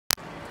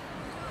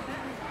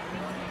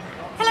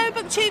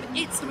Hello BookTube,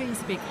 it's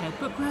Louise, Big Head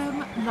Bookworm.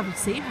 Lovely to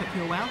see you, hope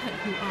you're well,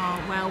 hope you are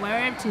well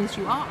wherever it is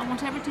you are and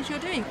whatever it is you're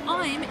doing.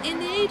 I'm in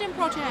the Eden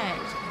Project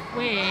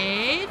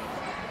with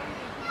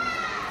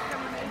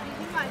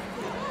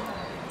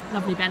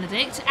lovely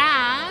Benedict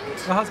and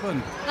the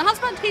husband. The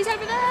husband, he's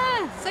over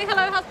there. Say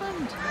hello,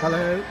 husband.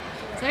 Hello.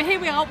 So here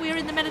we are, we're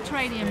in the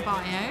Mediterranean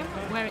biome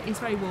where it is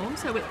very warm,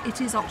 so it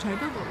is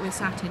October, but we're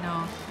sat in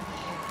our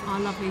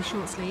lovely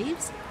short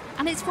sleeves.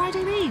 And it's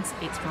Friday Reads.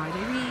 It's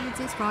Friday Reads,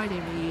 it's Friday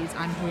Reads.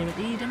 I'm here at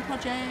the Eden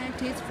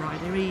Project, it's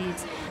Friday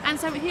Reads. And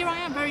so here I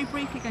am very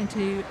briefly going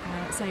to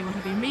say what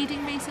I've been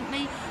reading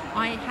recently.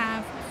 I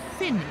have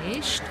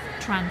finished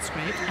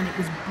Transcript and it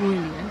was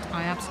brilliant.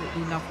 I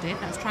absolutely loved it.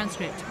 That's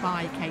Transcript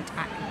by Kate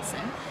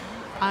Atkinson.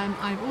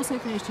 I've also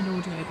finished an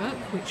audiobook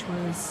which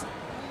was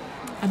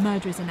A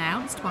Murder is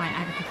Announced by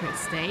Agatha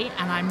Christie,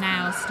 and I'm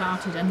now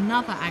started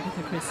another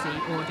Agatha Christie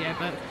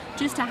audiobook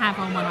just to have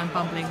on when I'm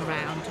bumbling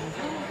around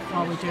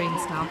while we're doing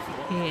stuff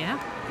here.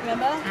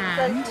 Remember?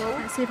 And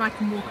let's see if I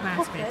can walk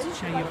about a bit to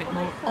show you a bit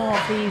more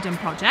of the Eden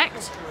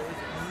Project.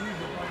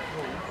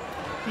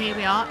 Here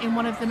we are in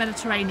one of the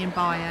Mediterranean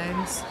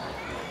biomes.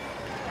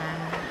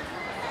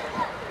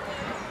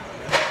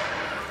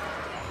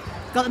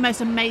 Got the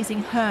most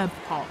amazing herb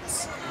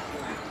pots,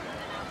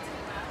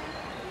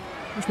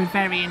 which we're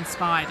very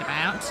inspired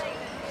about.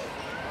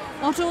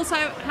 What also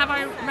have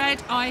I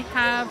read? I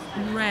have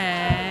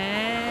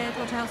read...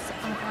 What else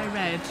have I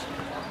read?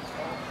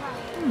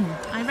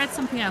 I read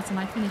something else and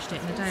I finished it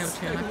in a day or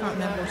two and I can't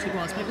remember what it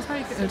was, but it was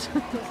very good.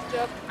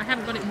 I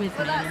haven't got it with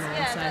me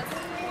anymore, so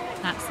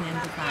that's the end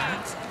of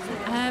that.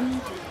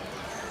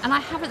 And I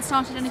haven't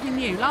started anything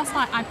new. Last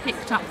night I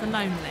picked up The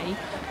Lonely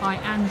by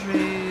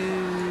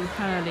Andrew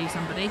Hurley,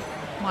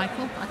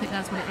 Michael, I think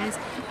that's what it is,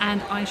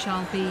 and I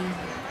shall be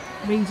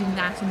reading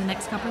that in the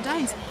next couple of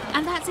days.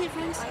 And that's it,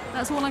 friends.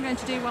 That's all I'm going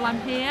to do while I'm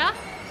here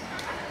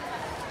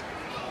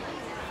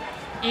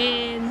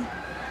in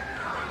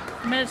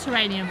the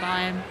Mediterranean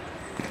biome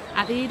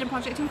at the Eden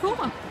Project in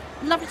Cornwall.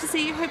 Lovely to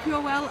see you, hope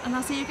you're well, and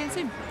I'll see you again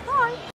soon. Bye!